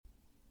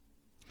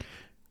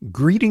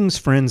Greetings,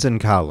 friends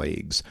and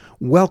colleagues.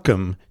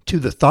 Welcome to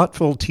the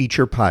Thoughtful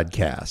Teacher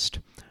Podcast,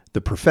 the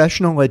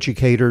professional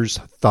educator's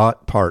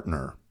thought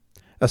partner,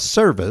 a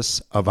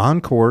service of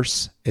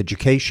On-Course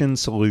Education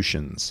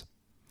Solutions.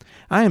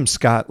 I am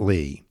Scott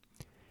Lee.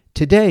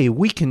 Today,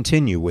 we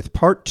continue with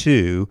part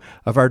 2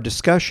 of our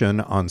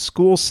discussion on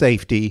school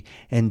safety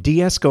and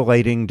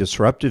de-escalating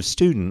disruptive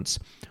students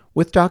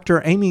with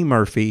Dr. Amy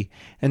Muphy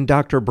and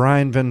Dr.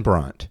 Brian Van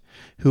Brunt,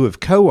 who have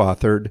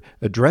co-authored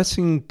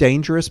Addressing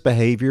Dangerous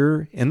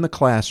Behavior in the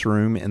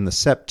Classroom in the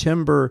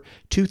September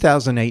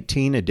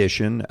 2018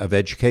 edition of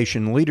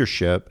Education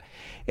Leadership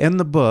and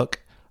the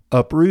book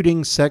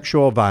Uprooting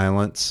Sexual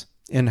Violence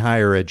in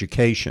Higher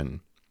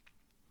Education.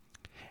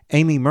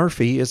 Amy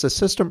Muphy is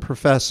assistant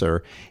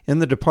professor in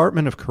the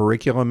Department of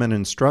Curriculum and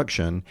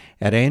Instruction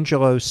at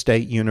Angelo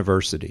State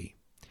University.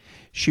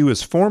 She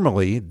was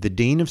formerly the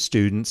Dean of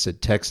Students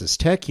at Texas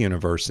Tech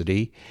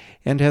University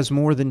and has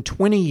more than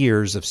 20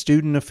 years of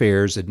student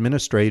affairs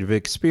administrative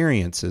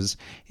experiences,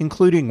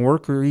 including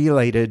work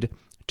related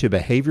to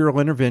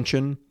behavioral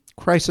intervention,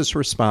 crisis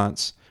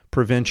response,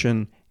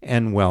 prevention,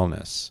 and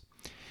wellness.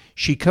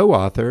 She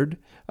co-authored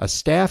a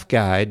staff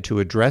guide to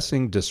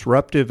addressing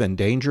disruptive and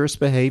dangerous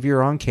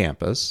behavior on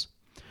campus.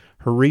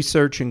 Her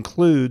research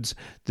includes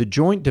the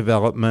joint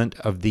development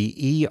of the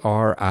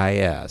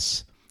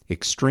ERIS,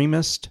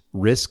 Extremist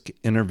Risk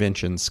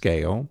Intervention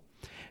Scale,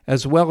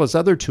 as well as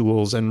other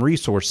tools and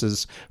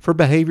resources for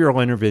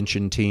behavioral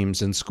intervention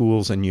teams in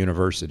schools and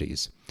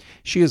universities.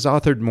 She has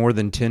authored more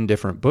than 10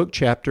 different book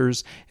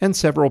chapters and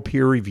several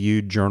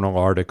peer-reviewed journal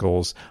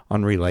articles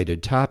on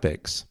related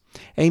topics.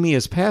 Amy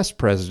is past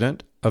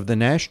president of the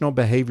National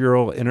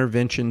Behavioral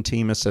Intervention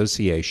Team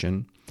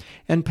Association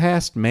and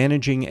past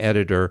managing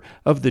editor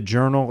of the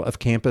Journal of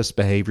Campus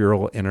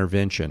Behavioral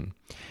Intervention.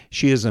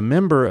 She is a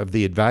member of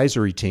the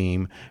advisory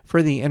team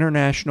for the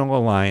International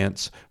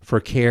Alliance for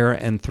Care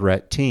and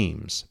Threat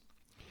Teams.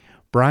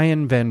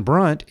 Brian Van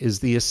Brunt is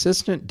the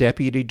Assistant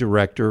Deputy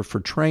Director for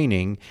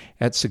Training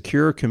at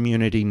Secure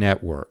Community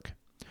Network.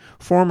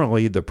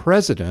 Formerly the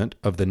President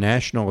of the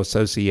National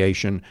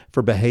Association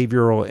for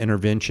Behavioral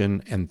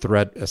Intervention and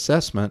Threat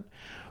Assessment,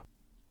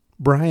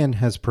 Brian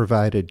has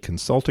provided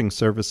consulting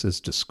services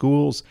to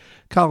schools,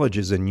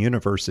 colleges, and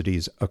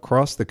universities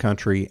across the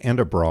country and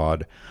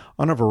abroad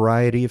on a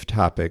variety of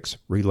topics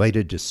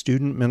related to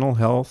student mental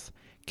health,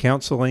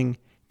 counseling,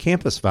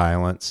 campus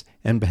violence,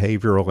 and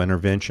behavioral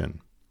intervention.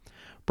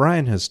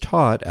 Brian has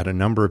taught at a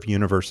number of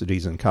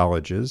universities and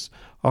colleges,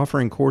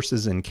 offering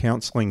courses in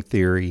counseling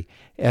theory,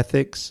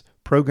 ethics,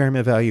 program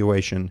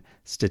evaluation,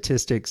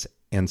 statistics,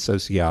 and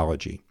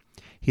sociology.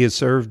 He has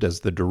served as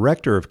the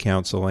Director of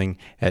Counseling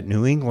at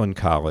New England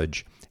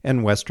College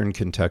and Western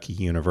Kentucky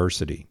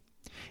University.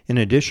 In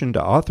addition to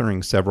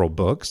authoring several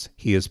books,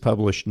 he has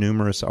published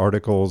numerous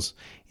articles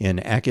in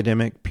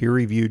academic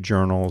peer-reviewed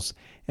journals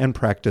and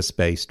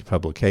practice-based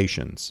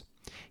publications.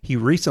 He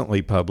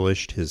recently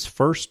published his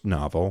first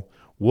novel,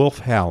 Wolf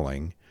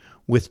Howling,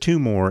 with 2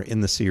 more in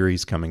the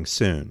series coming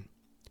soon.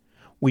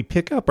 We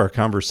pick up our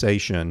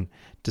conversation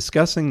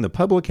discussing the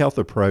public health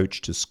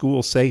approach to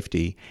school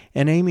safety,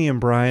 and Amy and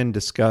Brian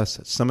discuss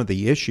some of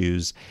the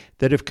issues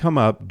that have come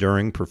up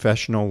during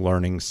professional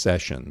learning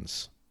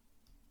sessions.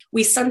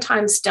 We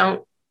sometimes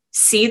don't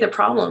see the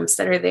problems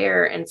that are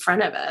there in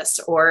front of us,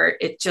 or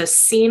it just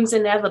seems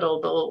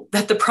inevitable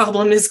that the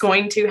problem is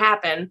going to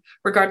happen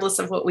regardless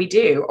of what we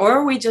do,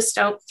 or we just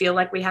don't feel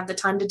like we have the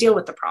time to deal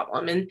with the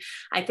problem. And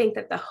I think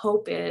that the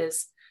hope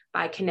is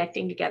by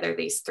connecting together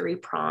these 3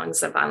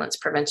 prongs of violence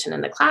prevention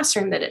in the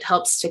classroom, that it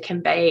helps to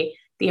convey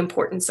the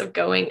importance of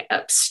going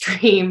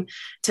upstream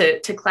to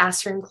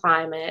classroom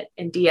climate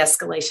and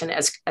de-escalation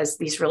as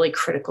these really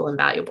critical and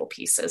valuable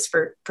pieces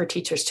for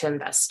teachers to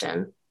invest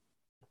in.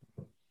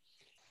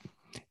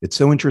 It's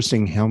so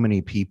interesting how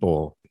many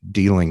people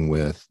dealing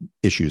with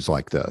issues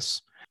like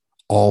this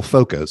all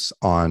focus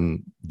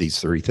on these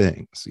 3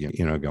 things,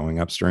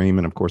 going upstream,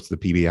 and of course the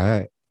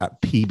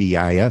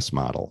PBIS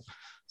model.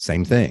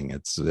 Same thing.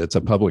 It's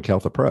a public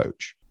health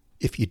approach.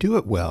 If you do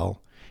it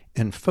well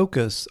and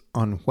focus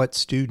on what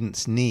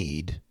students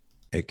need,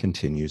 it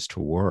continues to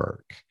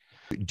work.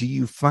 Do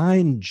you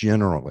find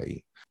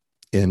generally,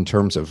 in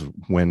terms of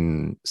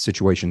when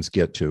situations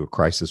get to a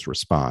crisis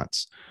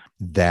response,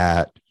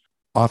 that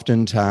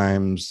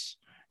oftentimes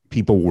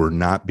people were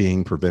not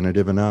being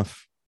preventative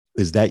enough?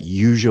 Is that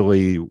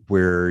usually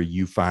where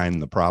you find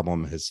the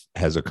problem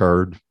has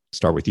occurred?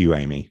 Start with you,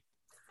 Amy.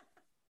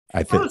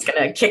 I was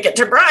going to kick it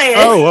to Brian.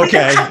 Oh,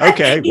 okay.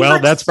 Okay.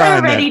 Well, that's fine.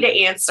 I'm ready to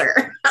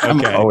answer.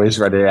 I'm always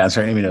ready to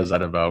answer. Amy knows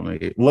that about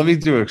me. Let me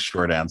do a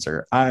short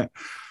answer. Let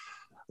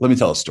me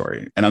tell a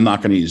story, and I'm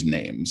not going to use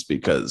names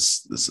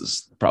because this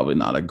is probably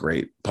not a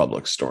great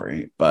public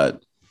story,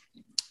 but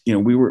I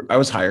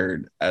was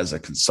hired as a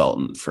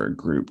consultant for a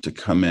group to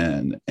come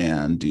in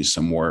and do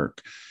some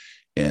work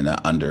in an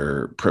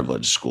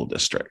underprivileged school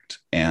district.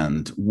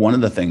 And one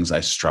of the things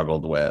I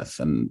struggled with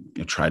and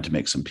tried to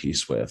make some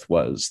peace with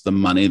was the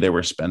money they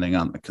were spending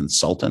on the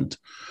consultant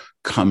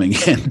coming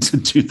in to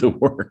do the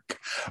work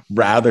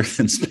rather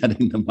than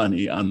spending the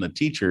money on the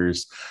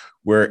teachers,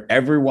 where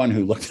everyone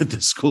who looked at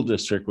the school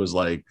district was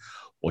like,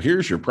 well,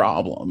 here's your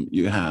problem.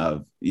 You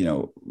have,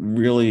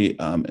 really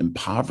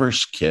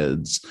impoverished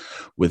kids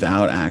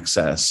without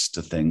access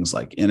to things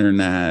like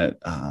internet,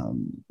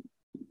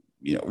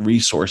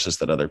 resources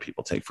that other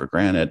people take for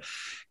granted.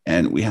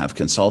 And we have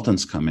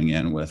consultants coming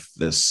in with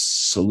this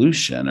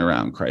solution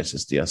around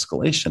crisis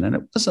de-escalation. And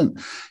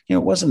it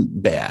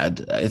wasn't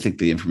bad. I think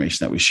the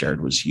information that we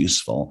shared was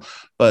useful,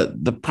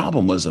 but the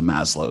problem was a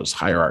Maslow's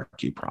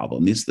hierarchy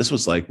problem. This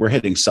was like, we're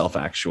hitting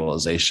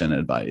self-actualization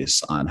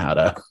advice on how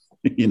to,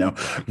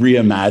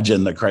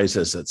 reimagine the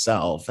crisis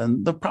itself.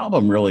 And the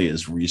problem really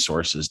is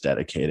resources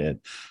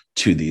dedicated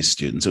to these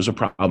students. There's a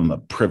problem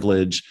of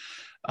privilege.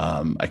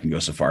 I can go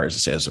so far as to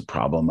say there's a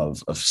problem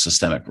of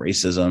systemic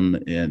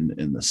racism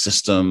in the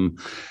system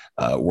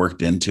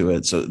worked into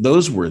it. So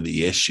those were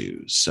the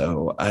issues.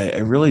 So I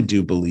really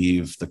do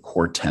believe the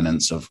core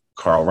tenets of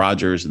Carl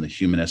Rogers and the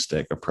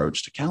humanistic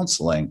approach to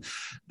counseling,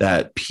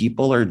 that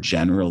people are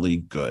generally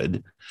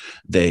good.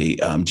 They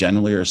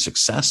generally are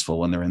successful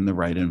when they're in the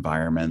right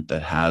environment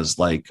that has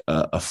like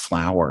a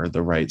flower,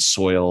 the right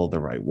soil,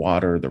 the right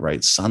water, the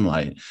right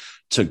sunlight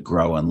to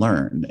grow and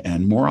learn.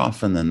 And more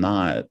often than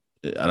not,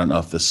 I don't know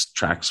if this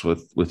tracks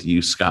with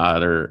you,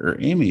 Scott or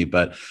Amy,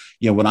 but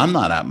when I'm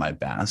not at my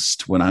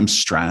best, when I'm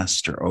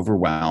stressed or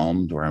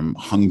overwhelmed or I'm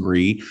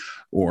hungry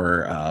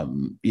or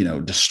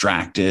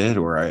distracted,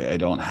 or I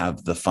don't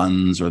have the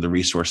funds or the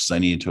resources I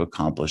need to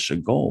accomplish a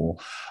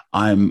goal,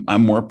 I'm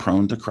more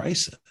prone to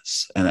crisis.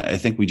 And I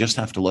think we just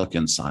have to look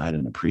inside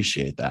and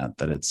appreciate that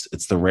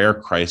it's the rare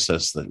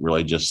crisis that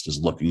really just is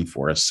looking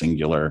for a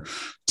singular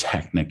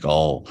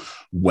technical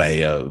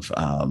way of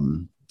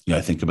I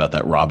think about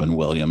that Robin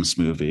Williams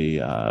movie.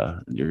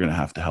 You're going to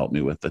have to help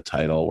me with the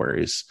title, where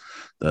he's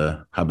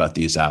how about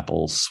these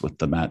apples, with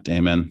the Matt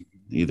Damon?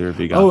 Either of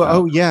you got that?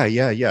 Oh,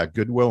 yeah.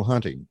 Good Will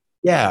Hunting.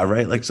 Yeah,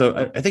 right. Like,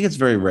 so I think it's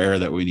very rare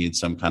that we need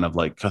some kind of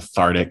like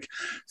cathartic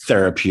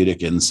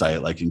therapeutic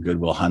insight, like in Good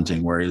Will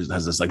Hunting, where he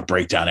has this like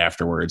breakdown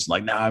afterwards,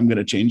 like, now I'm going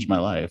to change my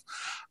life.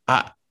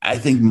 I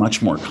think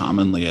much more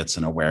commonly it's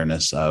an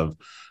awareness of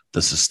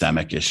the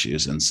systemic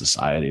issues in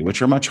society,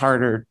 which are much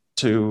harder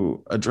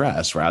to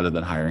address, rather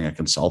than hiring a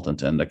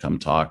consultant in to come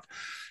talk,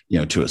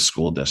 to a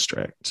school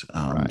district.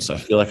 Right. So I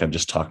feel like I've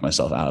just talked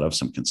myself out of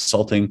some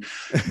consulting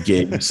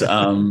gigs.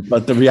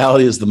 But the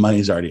reality is the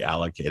money's already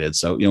allocated.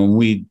 So, when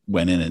we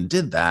went in and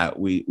did that,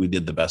 we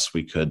did the best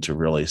we could to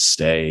really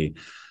stay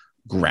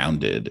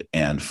grounded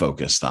and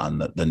focused on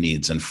the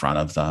needs in front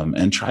of them,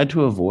 and tried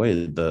to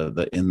avoid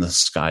the in the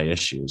sky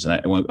issues.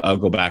 And I'll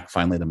go back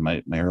finally to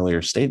my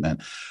earlier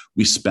statement.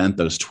 We spent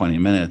those 20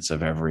 minutes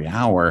of every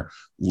hour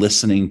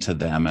listening to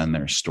them and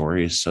their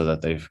stories, so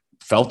that they've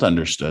felt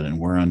understood and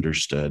were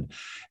understood,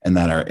 and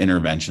that our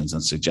interventions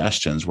and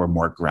suggestions were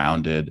more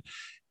grounded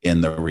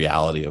in the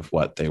reality of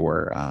what they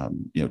were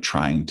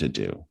trying to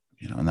do.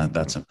 And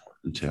that's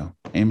important too.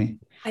 Amy?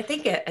 I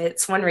think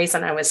it's one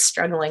reason I was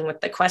struggling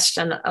with the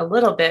question a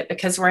little bit,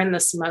 because we're in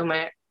this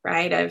moment,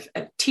 right, of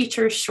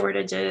teacher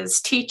shortages,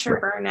 teacher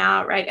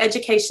burnout, right?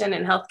 Education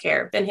and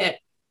healthcare have been hit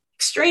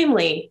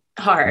extremely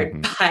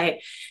hard by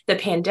the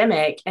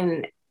pandemic.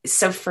 And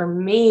so for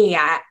me,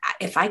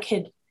 if I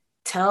could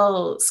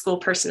tell school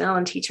personnel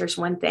and teachers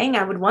one thing,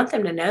 I would want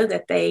them to know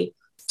that they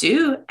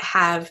do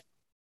have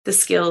the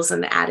skills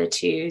and the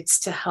attitudes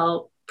to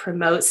help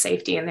promote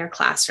safety in their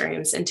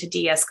classrooms and to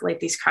de-escalate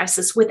these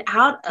crises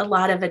without a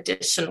lot of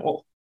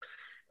additional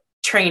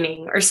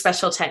training or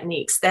special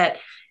techniques. That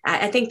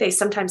I think they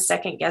sometimes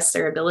second guess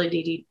their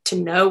ability to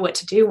know what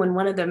to do, when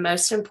one of the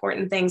most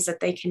important things that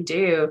they can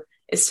do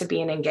is to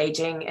be an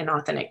engaging and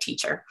authentic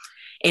teacher,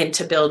 and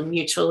to build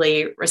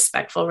mutually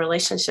respectful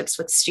relationships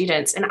with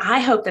students. And I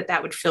hope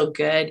that would feel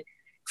good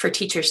for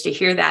teachers to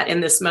hear that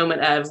in this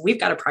moment of, we've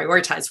got to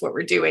prioritize what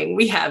we're doing.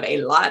 We have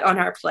a lot on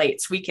our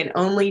plates. We can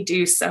only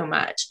do so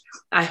much.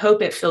 I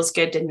hope it feels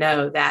good to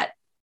know that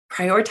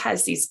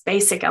prioritize these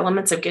basic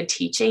elements of good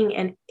teaching,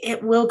 and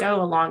it will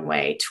go a long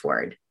way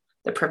toward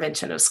the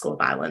prevention of school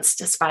violence,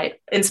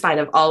 in spite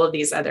of all of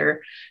these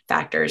other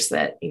factors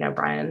that,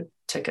 Brian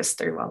took us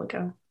through a while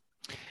ago.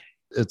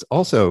 It's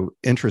also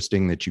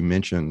interesting that you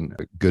mentioned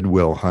Good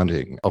Will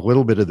Hunting, a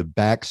little bit of the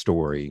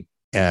backstory.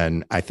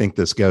 And I think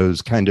this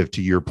goes kind of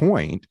to your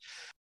point.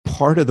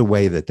 Part of the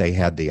way that they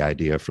had the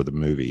idea for the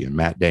movie, and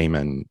Matt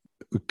Damon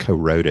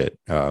co-wrote it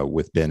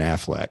with Ben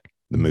Affleck,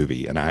 the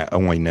movie. And I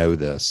only know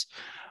this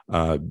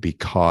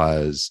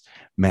because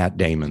Matt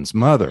Damon's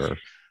mother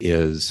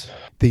is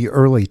the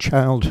early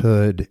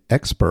childhood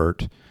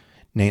expert,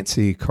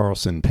 Nancy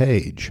Carlson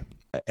Page.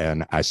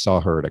 And I saw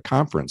her at a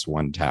conference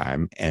one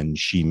time, and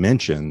she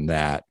mentioned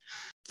that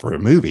for a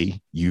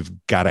movie, you've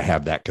got to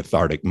have that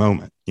cathartic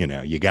moment.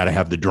 You got to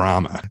have the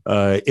drama.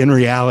 In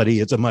reality,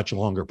 it's a much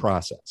longer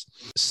process.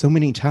 So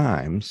many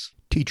times,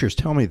 teachers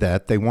tell me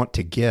that they want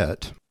to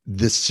get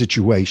this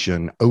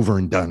situation over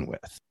and done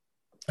with.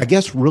 I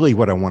guess really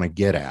what I want to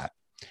get at,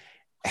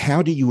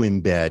 how do you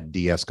embed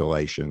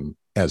de-escalation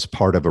as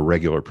part of a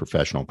regular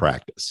professional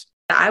practice?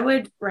 I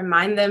would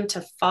remind them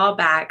to fall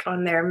back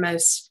on their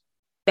most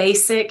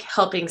basic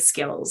helping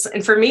skills.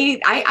 And for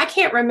me, I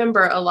can't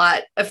remember a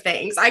lot of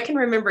things. I can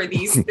remember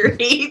these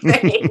three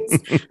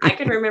things. I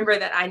can remember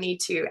that I need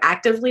to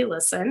actively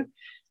listen.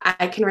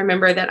 I can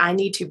remember that I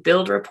need to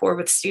build rapport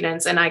with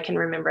students, and I can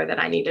remember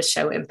that I need to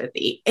show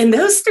empathy. And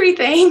those three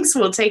things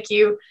will take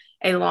you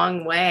a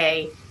long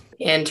way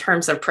in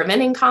terms of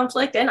preventing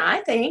conflict. And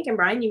I think, and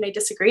Brian, you may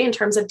disagree, in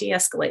terms of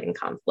de-escalating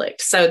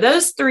conflict. So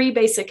those three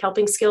basic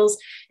helping skills,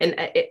 and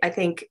I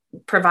think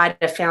provide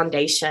a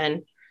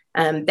foundation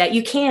that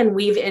you can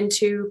weave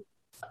into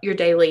your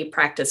daily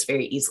practice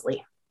very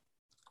easily.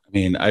 I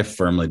mean, I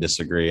firmly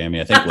disagree,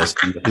 Amy. I think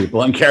listening to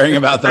people and caring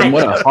about them,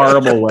 what a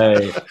horrible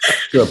way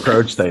to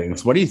approach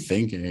things. What are you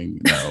thinking?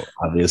 No,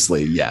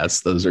 obviously,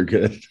 yes, those are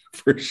good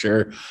for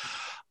sure.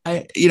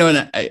 I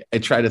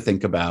try to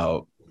think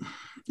about,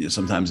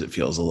 sometimes it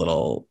feels a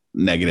little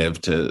negative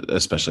to,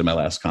 especially my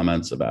last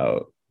comments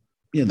about,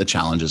 the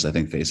challenges I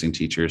think facing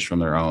teachers from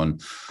their own,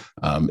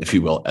 if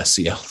you will,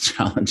 SEL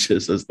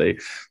challenges as they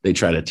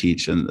try to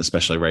teach. And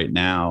especially right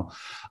now,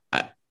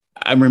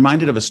 I'm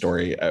reminded of a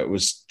story. I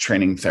was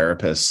training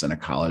therapists in a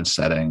college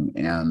setting,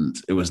 and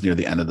it was near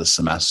the end of the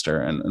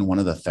semester. And one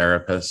of the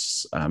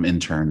therapists,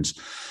 interns,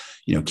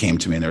 came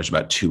to me, and there was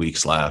about 2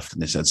 weeks left.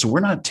 And they said, "So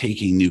we're not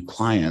taking new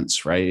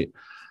clients, right?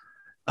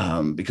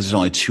 Because there's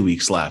only 2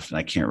 weeks left, and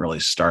I can't really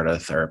start a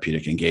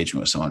therapeutic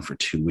engagement with someone for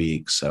 2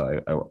 weeks.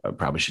 So I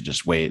probably should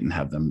just wait and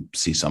have them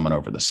see someone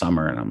over the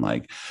summer." And I'm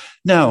like,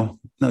 no,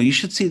 you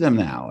should see them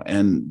now.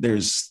 And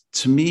there's,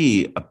 to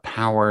me, a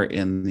power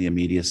in the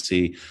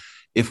immediacy.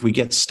 If we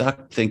get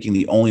stuck thinking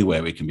the only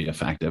way we can be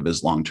effective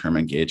is long-term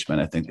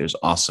engagement, I think there's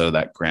also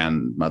that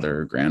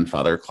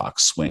grandfather clock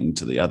swing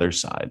to the other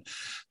side,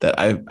 that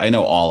I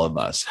know all of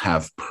us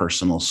have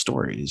personal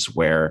stories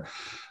where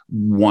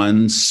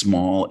one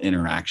small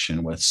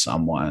interaction with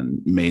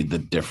someone made the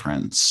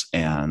difference.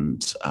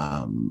 And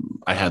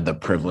I had the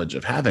privilege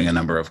of having a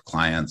number of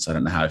clients, I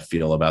don't know how I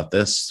feel about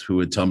this, who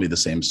would tell me the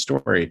same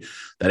story,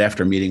 that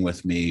after meeting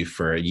with me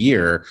for a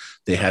year,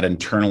 they had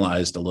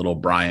internalized a little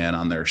Brian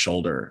on their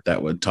shoulder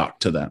that would talk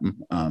to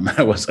them.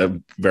 I was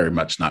very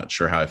much not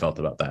sure how I felt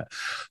about that,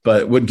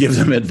 but would give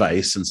them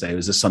advice and say,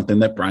 "Is this something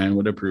that Brian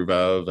would approve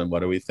of? And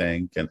what do we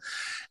think?"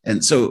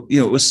 And so,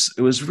 it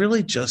was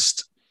really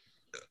just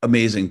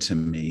amazing to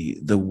me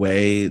the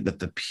way that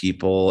the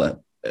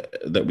people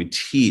that we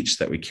teach,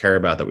 that we care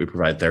about, that we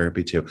provide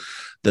therapy to,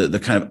 the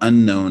kind of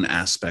unknown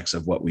aspects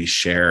of what we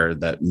share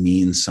that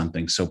means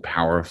something so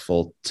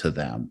powerful to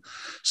them.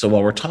 So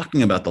while we're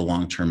talking about the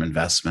long-term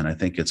investment, I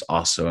think it's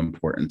also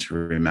important to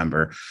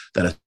remember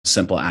that a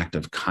simple act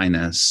of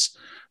kindness,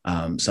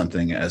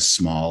 something as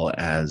small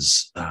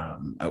as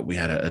we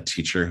had a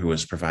teacher who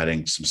was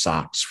providing some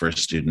socks for a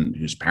student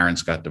whose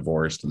parents got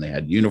divorced, and they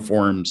had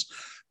uniforms.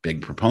 Big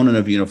proponent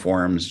of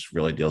uniforms,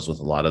 really deals with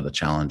a lot of the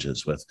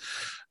challenges with,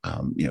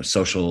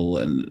 social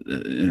and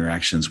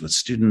interactions with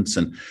students,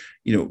 and,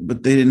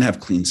 but they didn't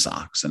have clean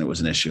socks, and it was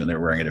an issue, and they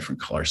were wearing a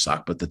different color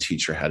sock, but the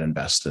teacher had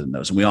invested in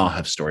those. And we all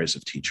have stories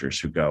of teachers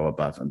who go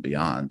above and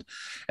beyond.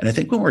 And I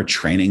think when we're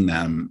training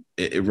them,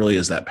 it really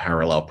is that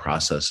parallel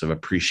process of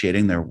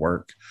appreciating their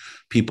work.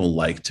 People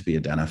like to be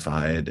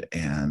identified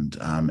and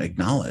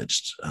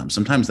acknowledged.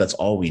 Sometimes that's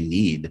all we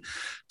need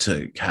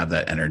to have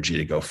that energy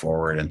to go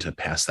forward and to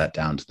pass that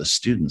down to the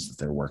students that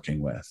they're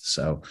working with.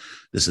 So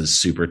this is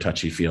super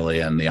touchy-feely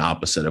and the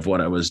opposite of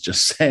what I was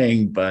just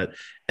saying, but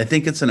I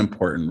think it's an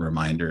important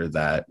reminder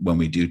that when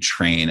we do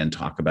train and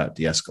talk about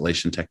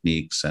de-escalation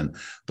techniques and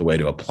the way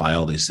to apply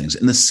all these things,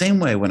 in the same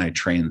way when I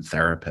train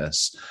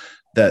therapists,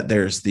 that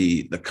there's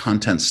the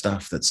content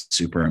stuff that's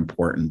super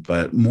important,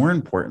 but more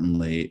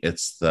importantly,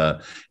 it's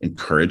the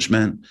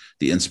encouragement,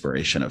 the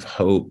inspiration of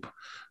hope,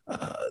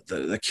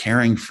 the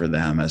caring for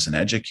them as an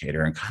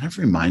educator, and kind of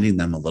reminding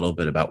them a little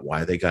bit about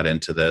why they got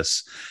into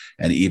this.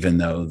 And even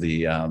though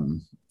the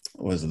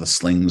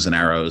slings and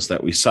arrows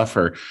that we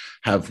suffer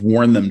have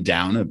worn them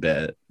down a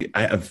bit,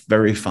 I have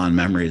very fond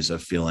memories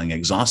of feeling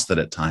exhausted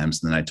at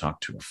times. And then I talk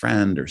to a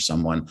friend or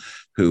someone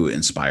who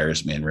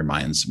inspires me and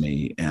reminds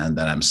me, and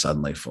then I'm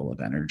suddenly full of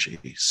energy.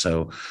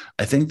 So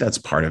I think that's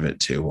part of it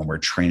too, when we're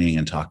training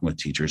and talking with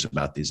teachers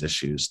about these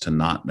issues, to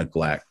not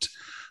neglect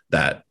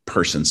that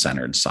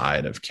person-centered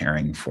side of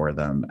caring for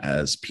them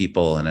as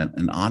people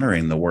and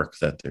honoring the work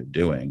that they're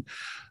doing.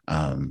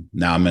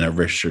 Now I'm in a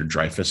Richard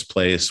Dreyfuss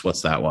place.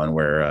 What's that one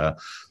where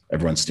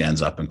everyone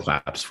stands up and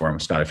claps for him?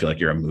 Scott, I feel like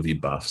you're a movie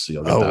buff, so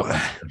you'll get that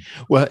one.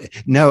 Well,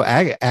 no,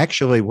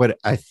 actually, what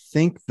I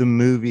think the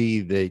movie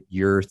that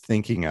you're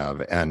thinking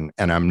of, and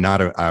I'm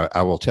not,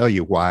 I will tell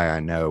you why I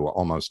know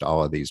almost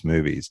all of these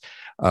movies.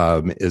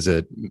 Is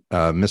it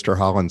Mr.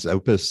 Holland's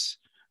Opus?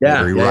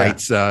 Yeah,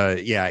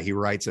 he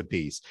writes a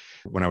piece.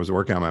 When I was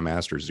working on my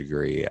master's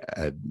degree,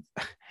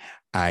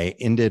 I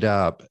ended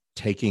up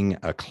taking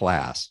a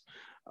class,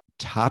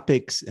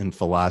 Topics in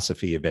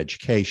Philosophy of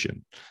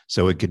Education.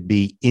 So it could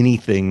be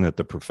anything that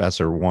the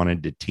professor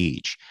wanted to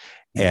teach.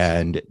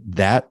 And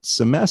that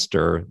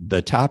semester,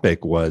 the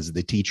topic was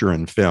the teacher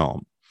in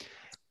film.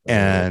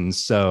 And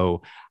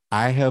so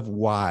I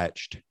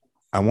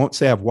won't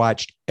say I've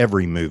watched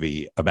every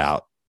movie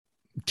about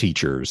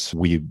teachers.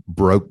 We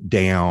broke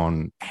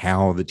down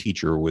how the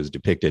teacher was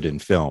depicted in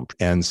film.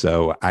 And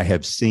so I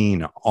have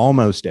seen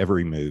almost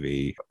every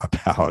movie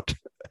about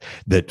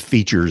that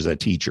features a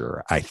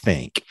teacher, I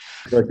think.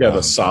 I feel like you have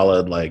a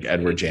solid like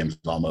Edward James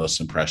Olmos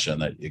impression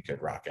that you could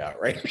rock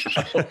out right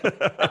now.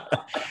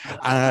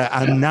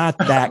 I'm not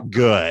that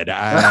good.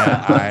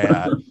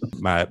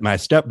 My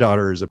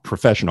stepdaughter is a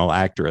professional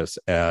actress,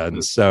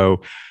 and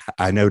so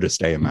I know to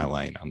stay in my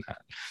lane on that.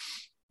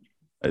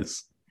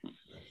 It's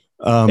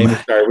Amy,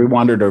 sorry, we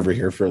wandered over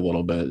here for a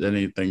little bit.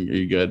 Anything? Are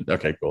you good?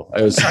 Okay, cool.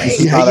 I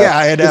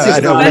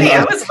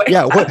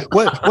know.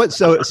 What?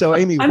 So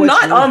Amy, I'm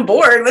not on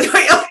board with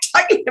what y'all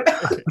talking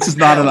about. This is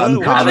not an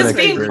uncommon. I was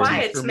being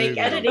quiet to make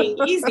editing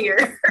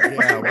easier.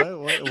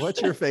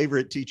 What's your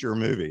favorite teacher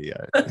movie?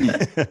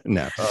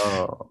 No.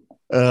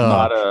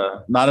 Not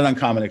an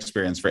uncommon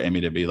experience for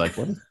Amy to be like,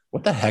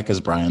 what the heck is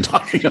Brian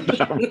talking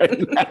about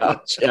right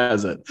now? She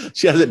has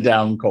it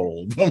down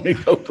cold. Let me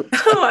go.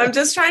 I'm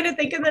just trying to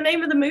think of the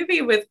name of the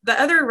movie with the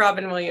other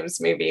Robin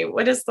Williams movie.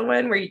 What is the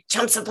one where he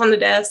jumps up on the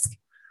desk?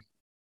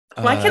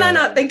 Why can I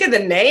not think of the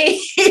name?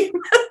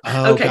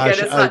 Okay, gosh,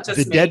 good. It's not just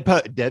the me. Dead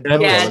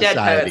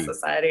Poet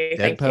Society.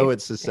 Dead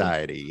Poet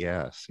Society.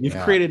 Yes, you've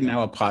created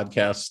now a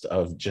podcast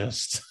of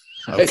just.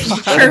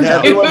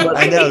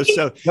 I know.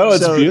 So no,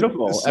 it's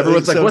beautiful.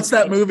 Everyone's like, "What's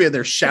that movie?" And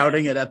they're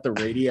shouting it at the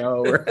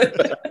radio.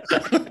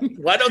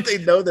 Why don't they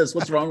know this?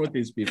 What's wrong with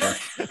these people?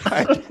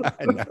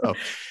 I know.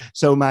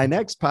 So my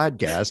next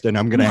podcast, and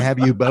I'm going to have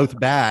you both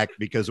back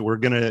because we're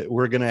gonna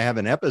have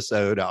an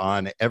episode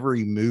on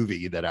every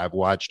movie that I've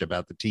watched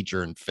about the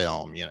teacher in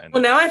film.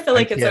 Well, now I feel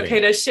like it's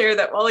okay to share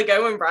that while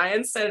ago when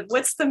Brian said,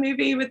 "What's the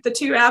movie with the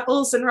two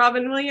apples and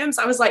Robin Williams?"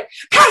 I was like,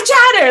 "Patch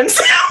Adams,"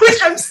 which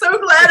I'm so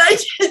glad I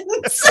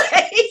didn't say.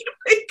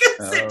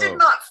 Because it did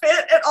not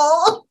fit at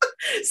all.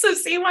 So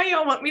see why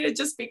y'all want me to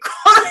just be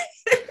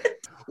quiet.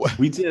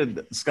 We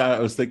did, Scott, I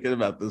was thinking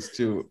about this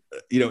too,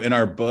 in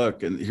our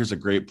book, and here's a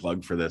great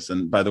plug for this.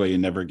 And by the way, you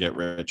never get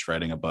rich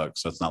writing a bock,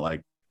 so it's not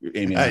like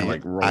Amy and I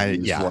like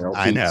royalties.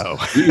 I know.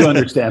 You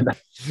understand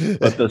that.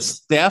 But the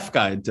staff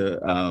guide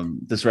to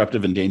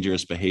disruptive and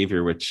dangerous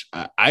behavior, which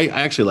I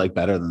actually like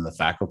better than the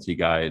faculty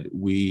guide,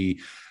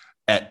 we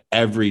at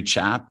every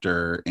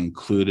chapter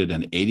included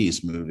an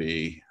 80s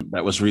movie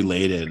that was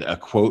related, a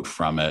quote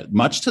from it,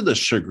 much to the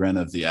chagrin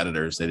of the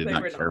editors. They did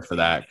not care for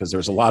that because there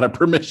was a lot of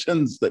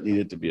permissions that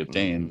needed to be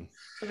obtained.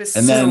 It was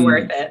so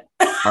worth it.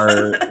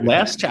 Our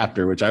last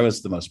chapter, which I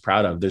was the most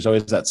proud of, there's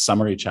always that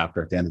summary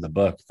chapter at the end of the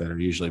book that are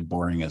usually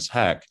boring as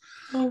heck.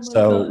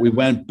 So we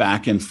went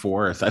back and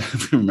forth. I don't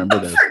even remember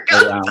this.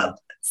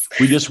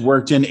 We just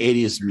worked in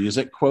 80s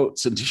music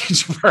quotes into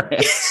each of our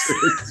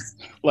answers,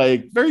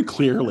 like very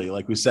clearly,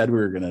 like we said we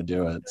were going to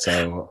do it.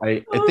 So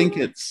I think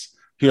it's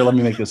here. Let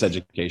me make this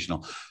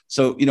educational.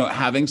 So,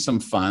 having some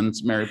fun,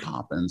 it's Mary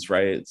Poppins,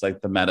 right? It's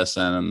like the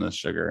medicine and the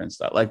sugar and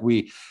stuff. Like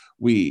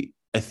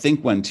I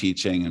think when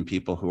teaching and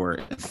people who are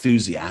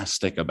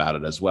enthusiastic about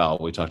it as well,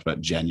 we talked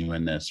about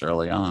genuineness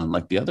early on,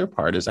 like the other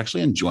part is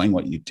actually enjoying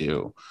what you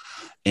do.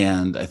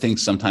 And I think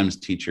sometimes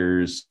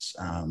teachers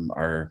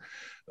are,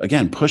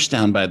 again, pushed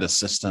down by the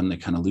system. They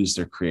kind of lose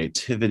their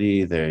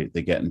creativity. They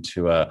get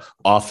into a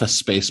office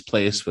space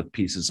place with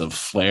pieces of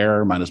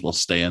flair. Might as well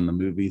stay in the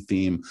movie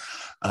theme.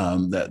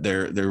 That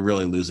they're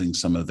really losing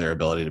some of their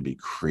ability to be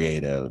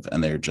creative,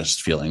 and they're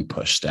just feeling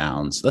pushed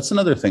down. So that's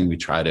another thing we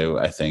try to,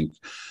 I think,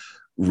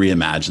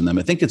 reimagine them.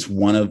 I think it's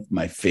one of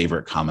my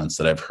favorite comments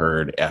that I've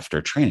heard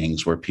after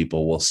trainings where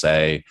people will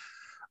say,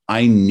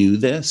 I knew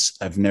this,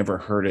 I've never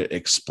heard it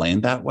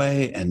explained that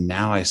way, and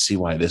now I see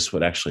why this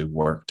would actually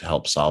work to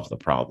help solve the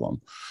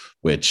problem,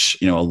 which,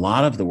 a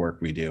lot of the work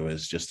we do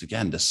is just,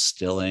 again,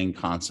 distilling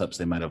concepts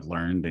they might have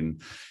learned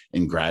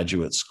in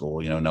graduate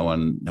school. No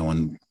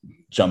one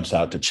jumps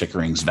out to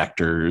Chickering's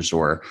vectors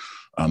or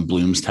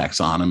Bloom's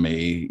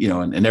taxonomy,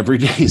 in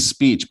everyday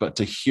speech, but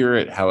to hear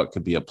it, how it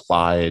could be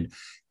applied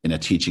in a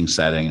teaching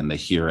setting in the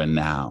here and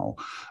now,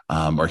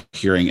 or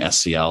hearing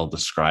SEL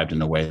described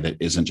in a way that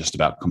isn't just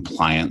about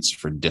compliance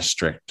for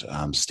district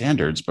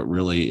standards, but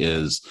really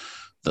is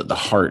the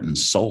heart and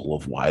soul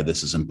of why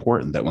this is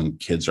important, that when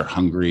kids are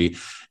hungry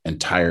and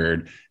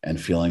tired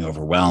and feeling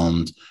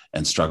overwhelmed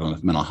and struggling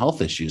with mental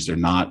health issues, they're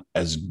not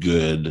as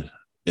good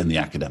in the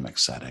academic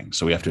setting.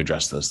 So we have to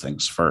address those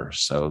things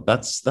first. So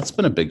that's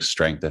been a big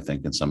strength, I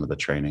think, in some of the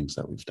trainings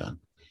that we've done.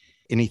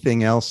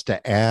 Anything else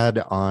to add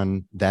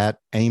on that,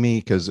 Amy?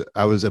 Because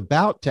I was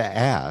about to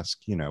ask,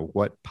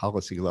 what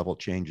policy level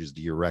changes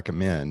do you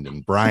recommend?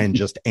 And Brian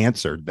just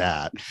answered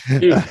that.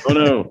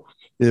 Oh,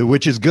 no.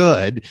 Which is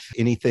good.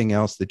 Anything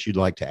else that you'd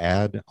like to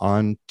add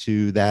on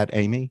to that,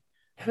 Amy?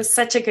 It was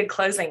such a good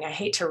closing. I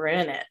hate to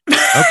ruin it.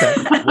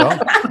 Okay. Well,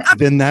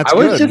 then that's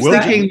good. I was good. just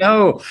thinking,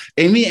 no,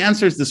 Amy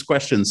answers this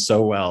question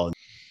so well.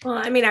 Well,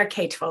 I mean, our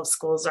K-12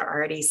 schools are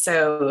already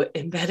so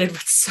embedded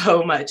with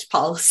so much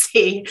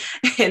policy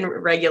and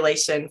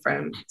regulation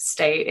from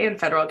state and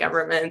federal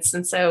governments.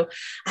 And so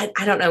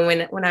I don't know,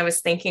 when I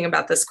was thinking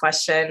about this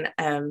question,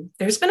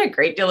 there's been a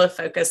great deal of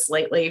focus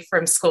lately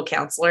from school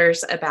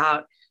counselors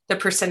about the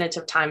percentage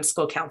of time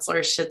school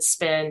counselors should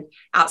spend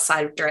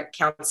outside of direct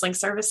counseling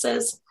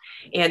services.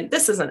 And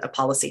this isn't a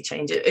policy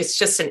change. It's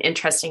just an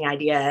interesting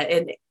idea.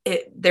 And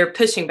they're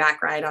pushing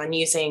back, right, on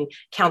using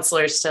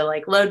counselors to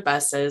like load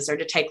buses or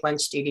to take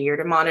lunch duty or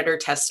to monitor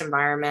test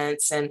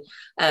environments and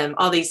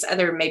all these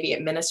other maybe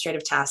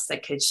administrative tasks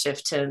that could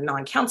shift to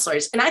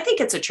non-counselors. And I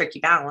think it's a tricky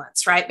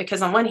balance, right?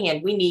 Because on one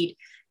hand, we need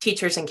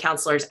teachers and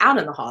counselors out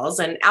in the halls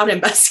and out in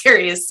bus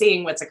areas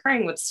seeing what's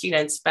occurring with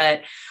students.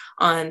 But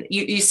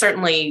you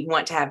certainly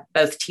want to have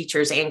both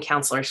teachers and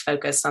counselors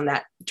focused on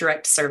that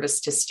direct service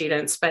to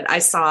students. But I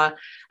saw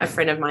a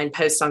friend of mine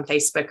post on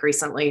Facebook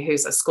recently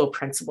who's a school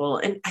principal,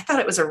 and I thought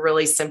it was a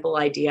really simple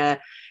idea.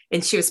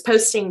 And she was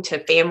posting to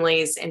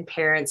families and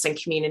parents and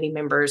community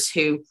members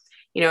who,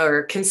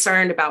 are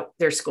concerned about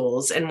their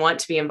schools and want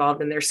to be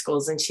involved in their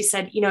schools. And she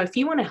said, if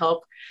you want to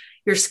help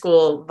your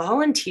school,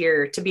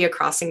 volunteer to be a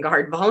crossing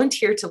guard,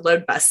 volunteer to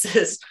load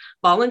buses,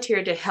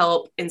 volunteer to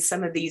help in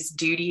some of these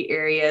duty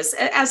areas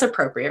as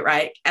appropriate,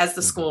 right? As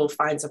the school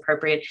finds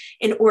appropriate,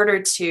 in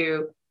order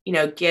to,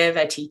 give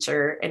a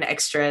teacher an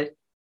extra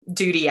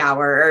duty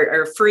hour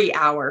or free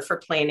hour for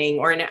planning,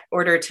 or in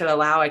order to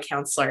allow a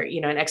counselor,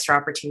 an extra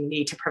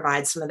opportunity to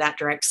provide some of that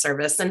direct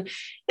service. And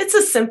it's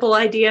a simple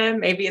idea.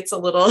 Maybe it's a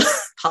little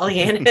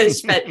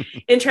Pollyannish, but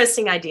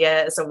interesting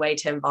idea as a way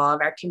to involve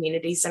our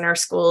communities in our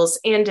schools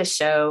and to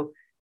show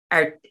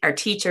our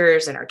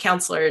teachers and our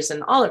counselors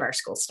and all of our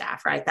school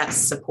staff, right, that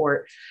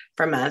support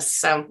from us.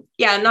 So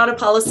yeah, not a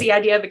policy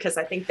idea, because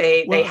I think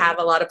they have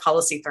a lot of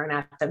policy thrown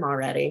at them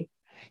already.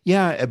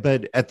 Yeah,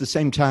 but at the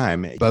same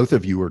time, both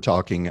of you were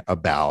talking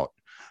about,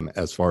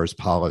 as far as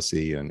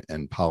policy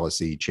and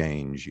policy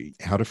change,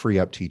 how to free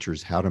up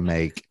teachers, how to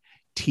make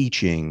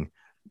teaching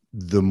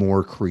the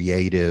more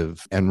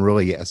creative and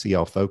really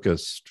SEL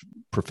focused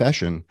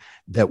profession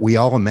that we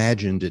all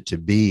imagined it to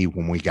be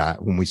when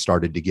we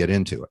started to get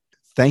into it.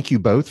 Thank you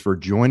both for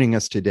joining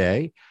us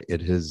today. It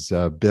has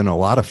been a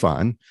lot of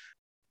fun.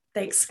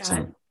 Thanks,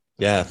 Scott.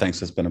 Yeah,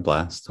 thanks. It's been a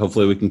blast.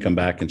 Hopefully we can come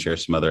back and share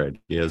some other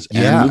ideas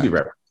and movie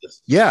references.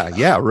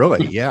 Yeah,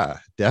 really. Yeah,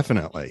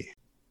 definitely.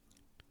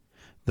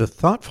 The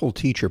Thoughtful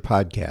Teacher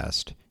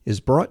Podcast is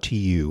brought to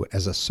you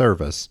as a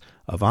service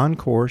of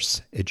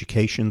On-Course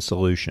Education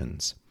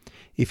Solutions.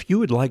 If you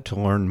would like to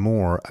learn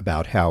more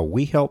about how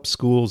we help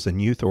schools and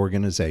youth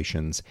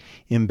organizations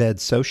embed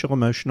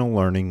social-emotional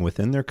learning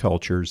within their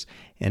cultures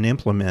and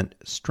implement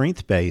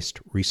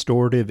strength-based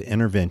restorative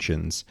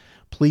interventions,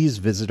 please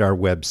visit our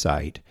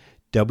website,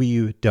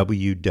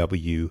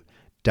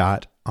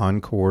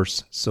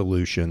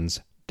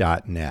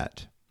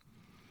 www.encoursesolutions.net.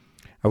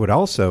 I would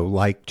also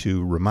like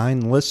to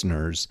remind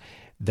listeners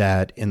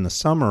that in the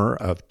summer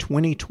of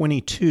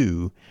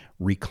 2022,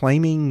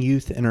 Reclaiming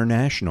Youth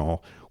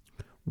International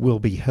will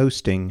be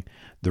hosting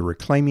the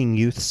Reclaiming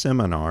Youth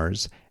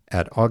Seminars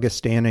at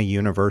Augustana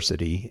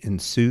University in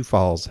Sioux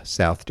Falls,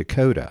 South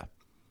Dakota.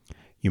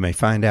 You may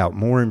find out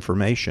more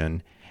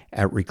information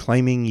at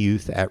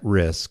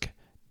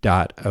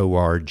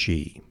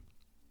reclaimingyouthatrisk.org.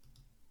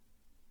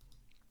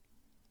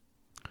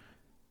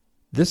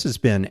 This has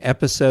been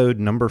episode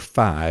number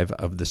 5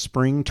 of the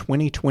spring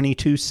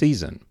 2022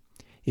 season.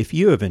 If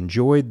you have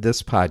enjoyed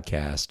this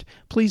podcast,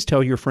 please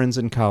tell your friends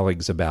and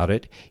colleagues about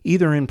it,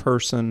 either in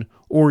person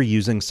or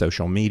using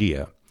social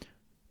media.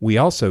 We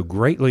also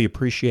greatly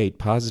appreciate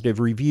positive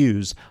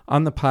reviews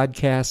on the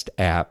podcast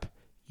app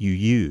you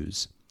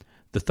use.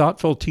 The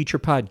Thoughtful Teacher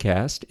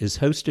Podcast is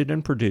hosted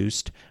and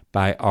produced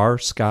by R.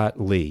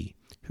 Scott Lee,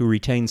 who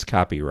retains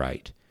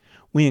copyright.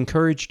 We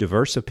encourage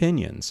diverse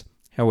opinions.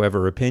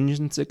 However,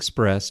 opinions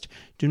expressed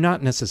do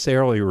not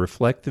necessarily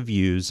reflect the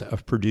views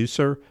of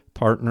producer,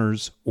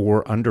 partners,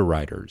 or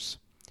underwriters.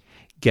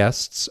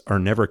 Guests are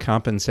never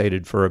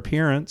compensated for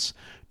appearance,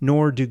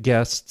 nor do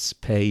guests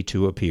pay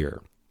to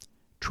appear.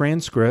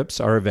 Transcripts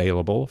are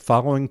available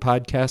following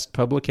podcast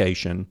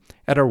publication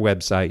at our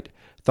website,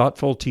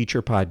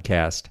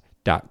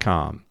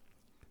 thoughtfulteacherpodcast.com.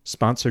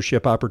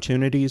 Sponsorship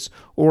opportunities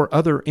or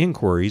other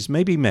inquiries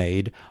may be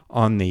made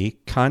on the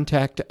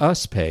Contact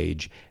Us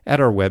page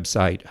at our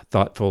website,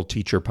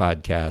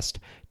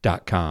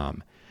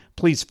 thoughtfulteacherpodcast.com.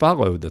 Please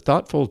follow the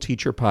Thoughtful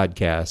Teacher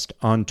Podcast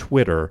on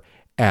Twitter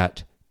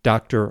at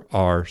Dr.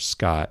 R.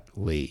 Scott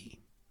Lee.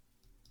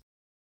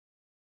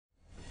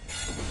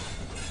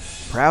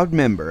 Proud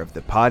member of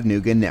the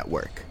Podnuga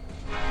Network.